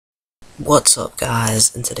What's up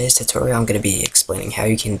guys, in today's tutorial I'm going to be explaining how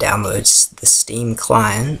you can download the Steam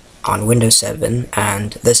client on Windows 7,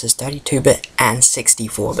 and this is 32-bit and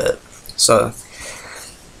 64-bit. So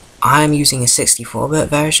I'm using a 64-bit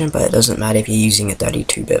version, but it doesn't matter if you're using a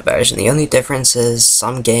 32-bit version. The only difference is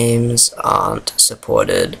some games aren't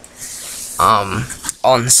supported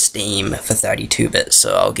on Steam for 32-bit,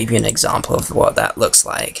 so I'll give you an example of what that looks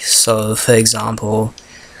like. So for example,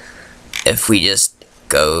 if we just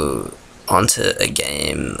go onto a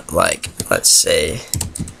game like, let's say,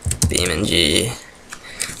 BeamNG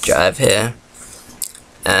Drive here,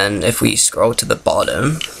 and if we scroll to the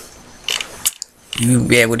bottom, you'll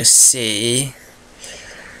be able to see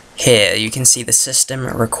here, you can see the system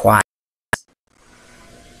requirements.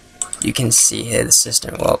 You can see here the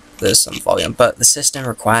system, well, there's some volume, but the system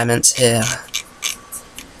requirements here.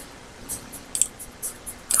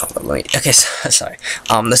 Okay, sorry.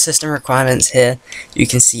 The system requirements here, you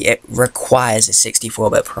can see it requires a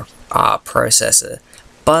 64-bit processor,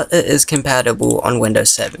 but it is compatible on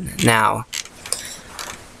Windows 7. Now,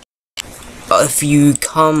 if you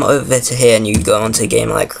come over to here and you go onto a game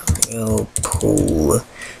like Real Pool,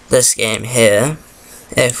 this game here,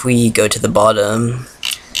 if we go to the bottom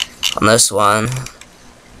on this one,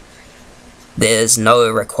 there's no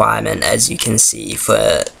requirement, as you can see,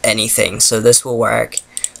 for anything, so this will work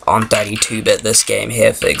on 32-bit, this game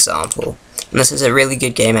here for example. And this is a really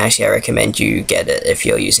good game. Actually, I recommend you get it if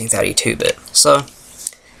you're using 32-bit. So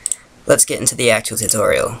let's get into the actual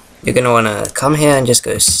tutorial. You're going to want to come here and just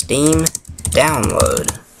go Steam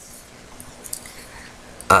download.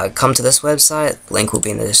 Come to this website, link will be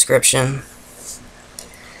in the description.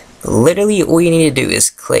 Literally all you need to do is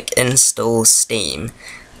click install Steam.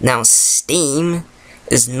 Now Steam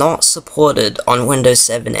is not supported on Windows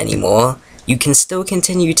 7 anymore. You can still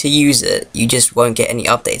continue to use it, you just won't get any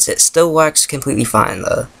updates. It still works completely fine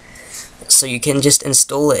though. So you can just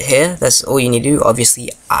install it here, that's all you need to do. Obviously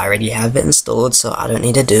I already have it installed, so I don't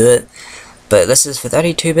need to do it. But this is for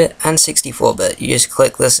 32-bit and 64-bit. You just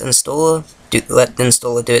click this installer, let the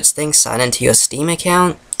installer do its thing, sign into your Steam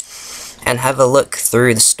account, and have a look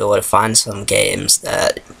through the store to find some games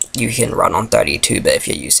that you can run on 32-bit if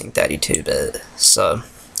you're using 32-bit. So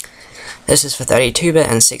this is for 32-bit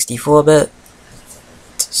and 64-bit.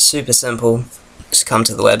 Super simple. Just come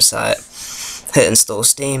to the website, hit install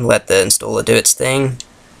Steam, let the installer do its thing,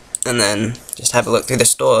 and then just have a look through the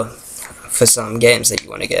store for some games that you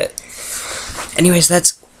want to get. Anyways,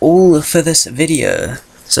 that's all for this video.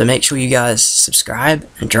 So make sure you guys subscribe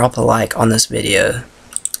and drop a like on this video.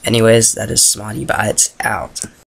 Anyways, that is Smarty Bytes out.